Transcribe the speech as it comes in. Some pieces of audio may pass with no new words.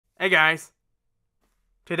Hey guys,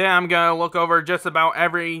 today I'm gonna look over just about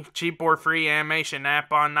every cheap or free animation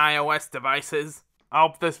app on iOS devices. I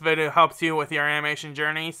hope this video helps you with your animation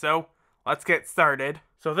journey, so let's get started.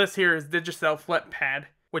 So this here is Digicel FlipPad,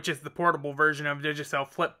 which is the portable version of Digicel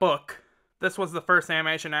FlipBook. This was the first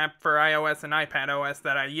animation app for iOS and iPadOS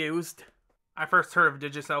that I used. I first heard of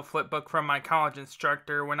Digicel FlipBook from my college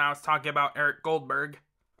instructor when I was talking about Eric Goldberg.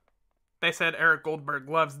 They said Eric Goldberg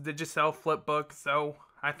loves Digicel FlipBook, so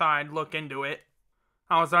I thought I'd look into it.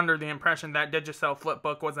 I was under the impression that Digicel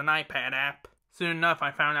FlipBook was an iPad app. Soon enough,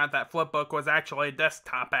 I found out that FlipBook was actually a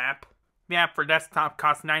desktop app. The app for desktop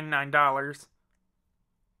cost $99.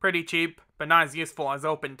 Pretty cheap, but not as useful as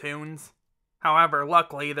OpenTunes. However,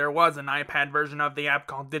 luckily, there was an iPad version of the app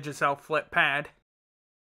called Digicel FlipPad.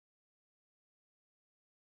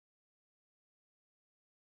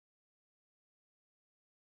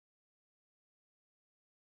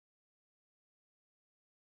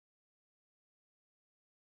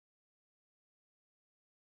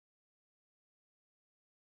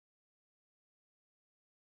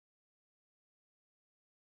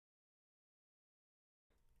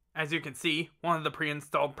 As you can see, one of the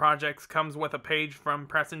pre-installed projects comes with a page from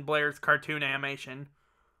Preston Blair's cartoon animation,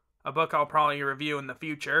 a book I'll probably review in the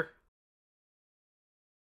future.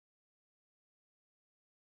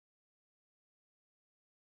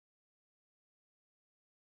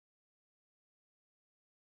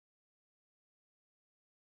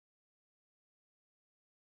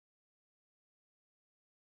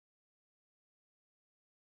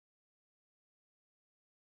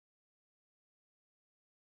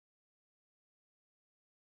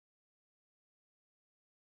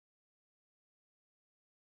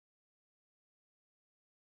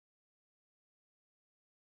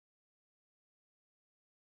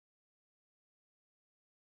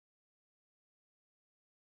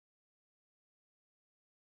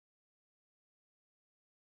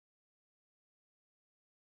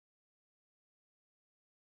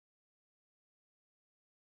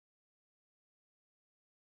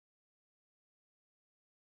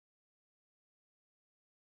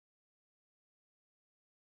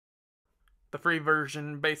 The free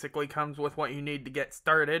version basically comes with what you need to get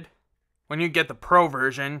started. When you get the Pro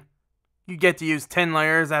version, you get to use 10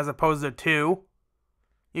 layers as opposed to 2.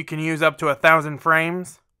 You can use up to 1,000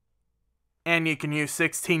 frames. And you can use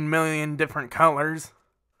 16 million different colors.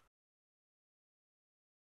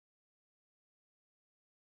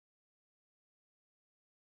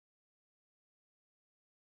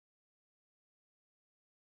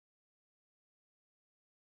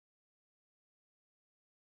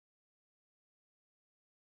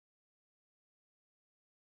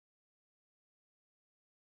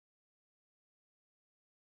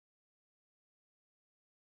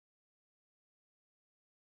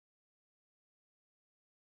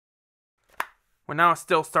 When I was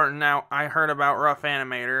still starting out, I heard about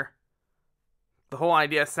RoughAnimator. The whole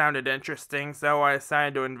idea sounded interesting, so I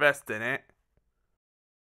decided to invest in it.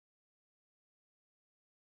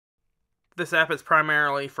 This app is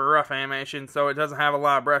primarily for rough animation, so it doesn't have a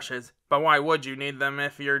lot of brushes, but why would you need them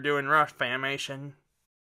if you're doing rough animation?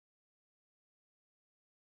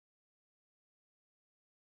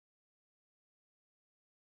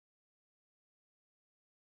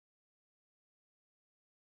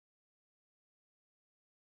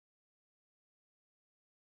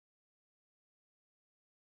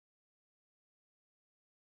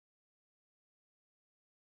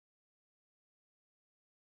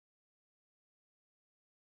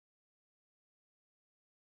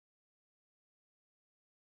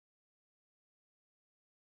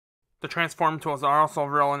 The transform tools are also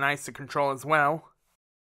really nice to control as well.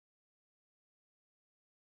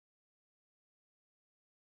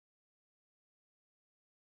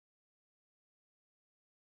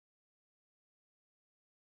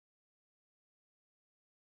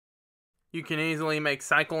 You can easily make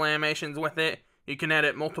cycle animations with it. You can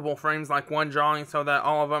edit multiple frames like one drawing so that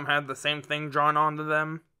all of them have the same thing drawn onto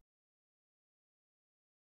them.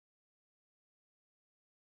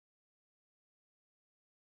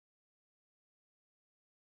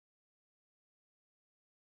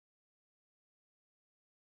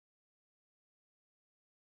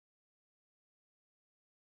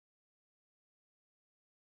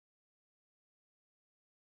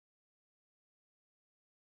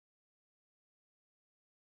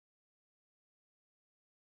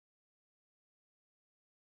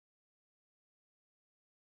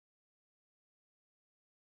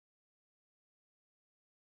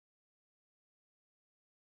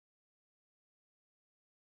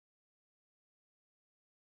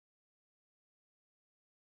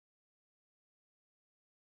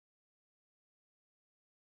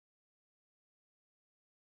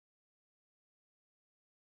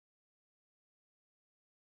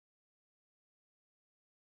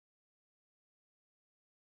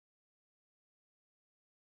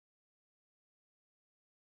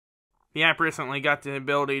 The app recently got the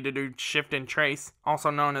ability to do shift and trace, also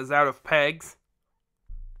known as out of pegs.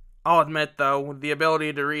 I'll admit though, the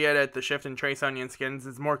ability to re-edit the shift and trace onion skins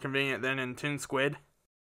is more convenient than in ToonSquid.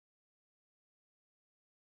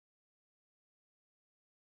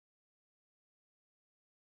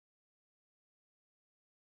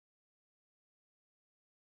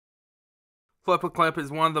 FlipaClip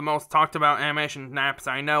is one of the most talked about animation apps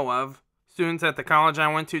I know of. Students at the college I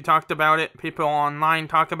went to talked about it, people online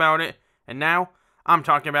talk about it, and now I'm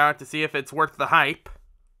talking about it to see if it's worth the hype.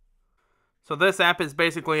 So this app is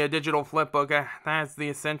basically a digital flipbook that has the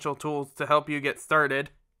essential tools to help you get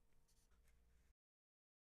started.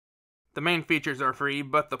 The main features are free,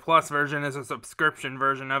 but the Plus version is a subscription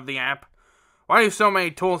version of the app. Why do so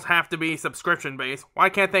many tools have to be subscription-based? Why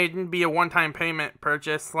can't they be a one-time payment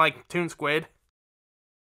purchase like ToonSquid?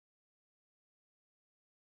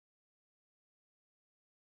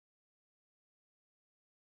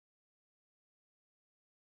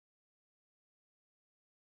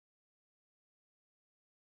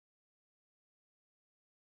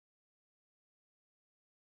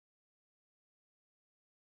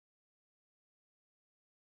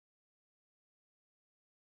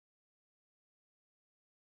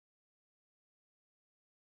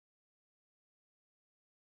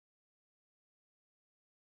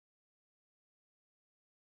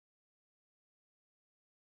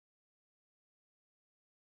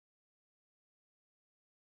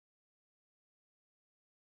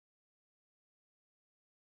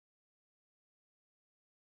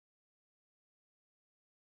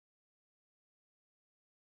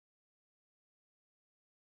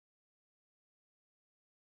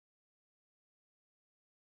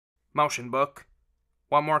 MotionBook.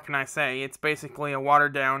 What more can I say? It's basically a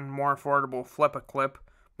watered-down, more affordable FlipaClip.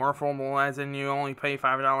 More affordable as in you only pay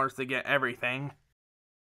 $5 to get everything.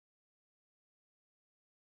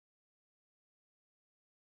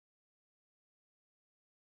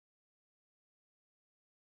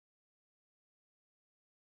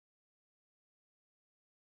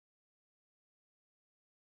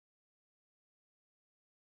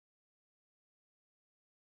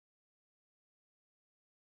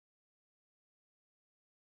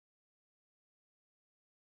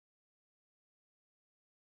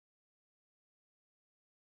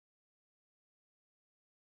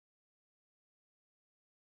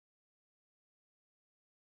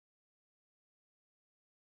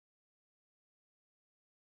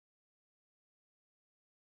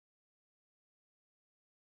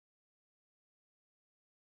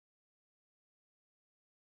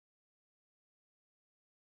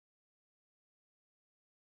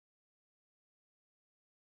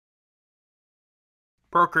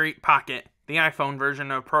 Procreate Pocket, the iPhone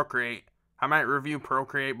version of Procreate. I might review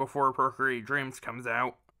Procreate before Procreate Dreams comes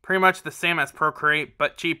out. Pretty much the same as Procreate,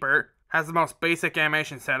 but cheaper. Has the most basic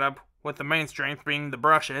animation setup, with the main strength being the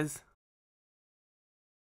brushes.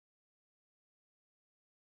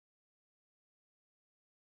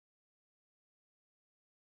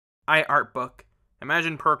 iArtBook.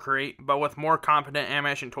 Imagine Procreate, but with more competent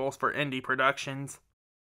animation tools for indie productions.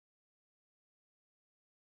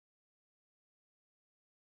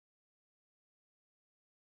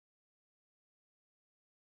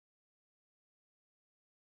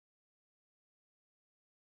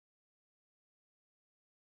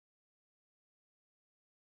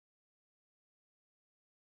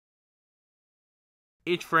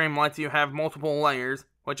 Each frame lets you have multiple layers,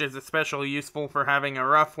 which is especially useful for having a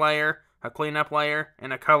rough layer, a cleanup layer,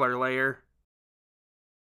 and a color layer.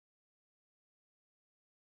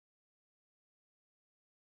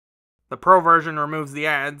 The Pro version removes the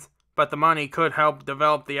ads, but the money could help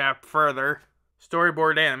develop the app further.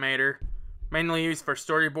 Storyboard Animator, mainly used for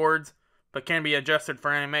storyboards, but can be adjusted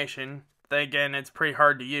for animation. Then again, it's pretty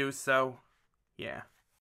hard to use, so yeah.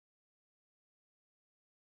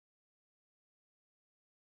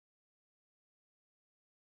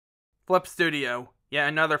 FlipStudio, yet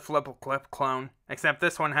another FlipaClip clone, except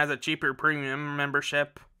this one has a cheaper premium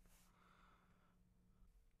membership.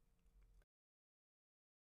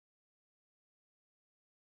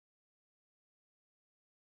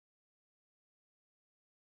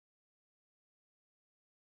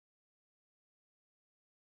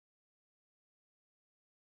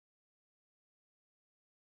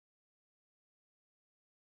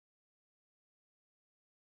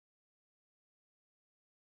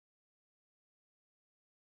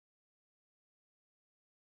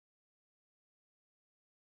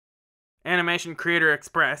 Animation Creator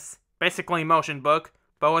Express, basically MotionBook,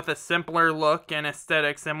 but with a simpler look and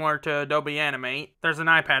aesthetic similar to Adobe Animate. There's an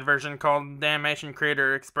iPad version called Animation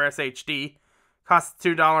Creator Express HD. Costs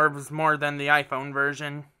 $2 more than the iPhone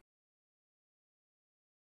version.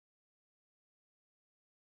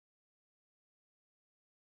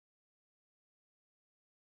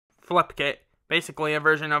 FlipKit, basically a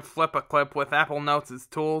version of FlipaClip with Apple Notes as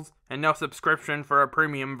tools, and no subscription for a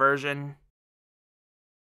premium version.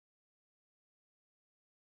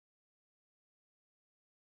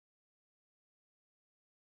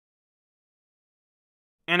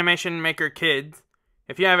 Animation Maker Kids.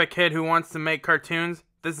 If you have a kid who wants to make cartoons,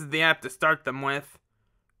 this is the app to start them with.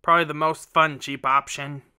 Probably the most fun, cheap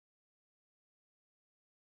option.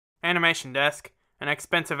 Animation Desk, an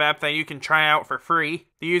expensive app that you can try out for free.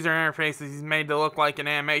 The user interface is made to look like an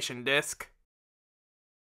animation disc.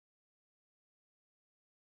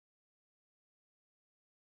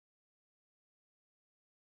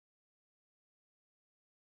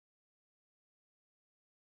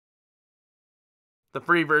 The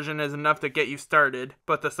free version is enough to get you started,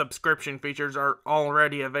 but the subscription features are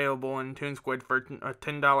already available in ToonSquid for a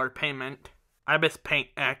 $10 payment. ibisPaint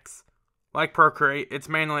X. Like Procreate, it's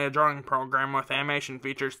mainly a drawing program with animation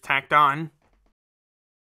features tacked on.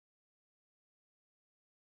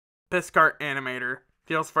 Piscart Animator.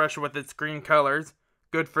 Feels fresh with its green colors.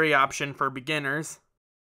 Good free option for beginners.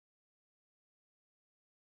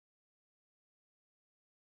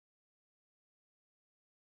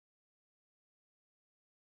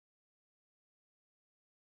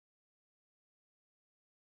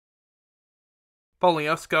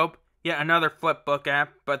 Folioscope, yet another flipbook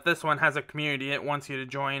app, but this one has a community it wants you to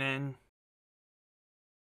join in.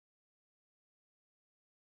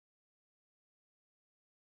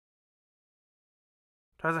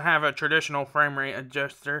 Doesn't have a traditional frame rate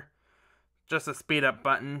adjuster, just a speed up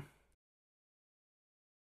button.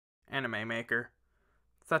 Anime Maker.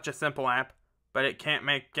 Such a simple app, but it can't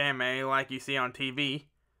make anime like you see on TV.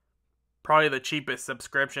 Probably the cheapest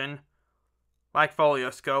subscription. Like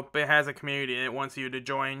Folioscope, it has a community it wants you to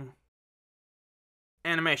join.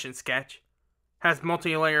 Animation Sketch. Has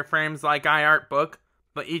multi-layer frames like iArtBook,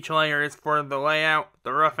 but each layer is for the layout,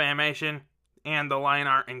 the rough animation, and the line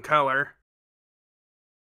art in color.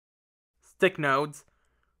 StickNodes.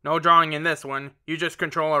 No drawing in this one, you just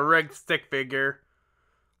control a rigged stick figure,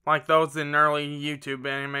 like those in early YouTube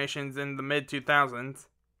animations in the mid-2000s.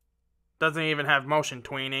 Doesn't even have motion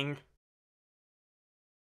tweening.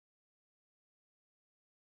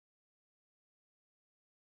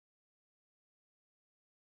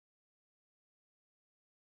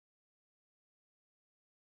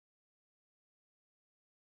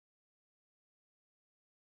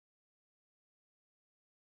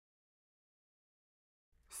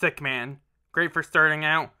 Stickman. Great for starting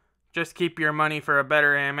out. Just keep your money for a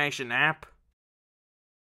better animation app.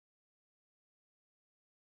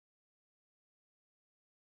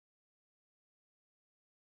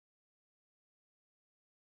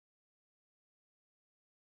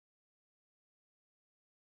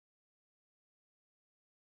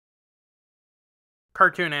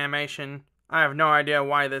 Cartoon Animation. I have no idea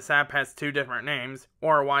why this app has two different names,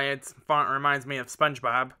 or why its font reminds me of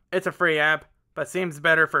SpongeBob. It's a free app, but seems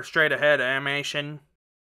better for straight-ahead animation.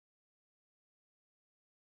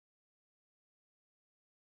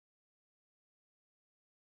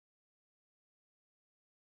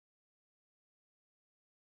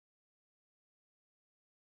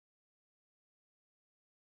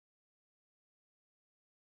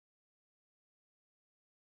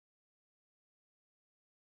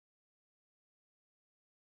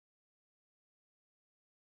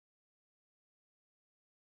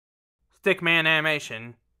 Stickman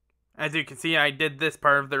Animation. As you can see, I did this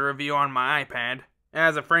part of the review on my iPad. It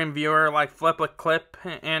has a frame viewer like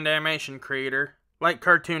FlipaClip and Animation Creator. Like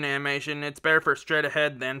cartoon animation, it's better for straight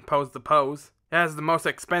ahead than pose to pose. It has the most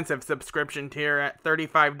expensive subscription tier at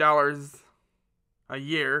 $35 a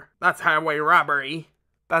year. That's highway robbery.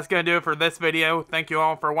 That's gonna do it for this video. Thank you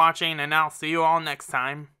all for watching, and I'll see you all next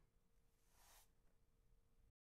time.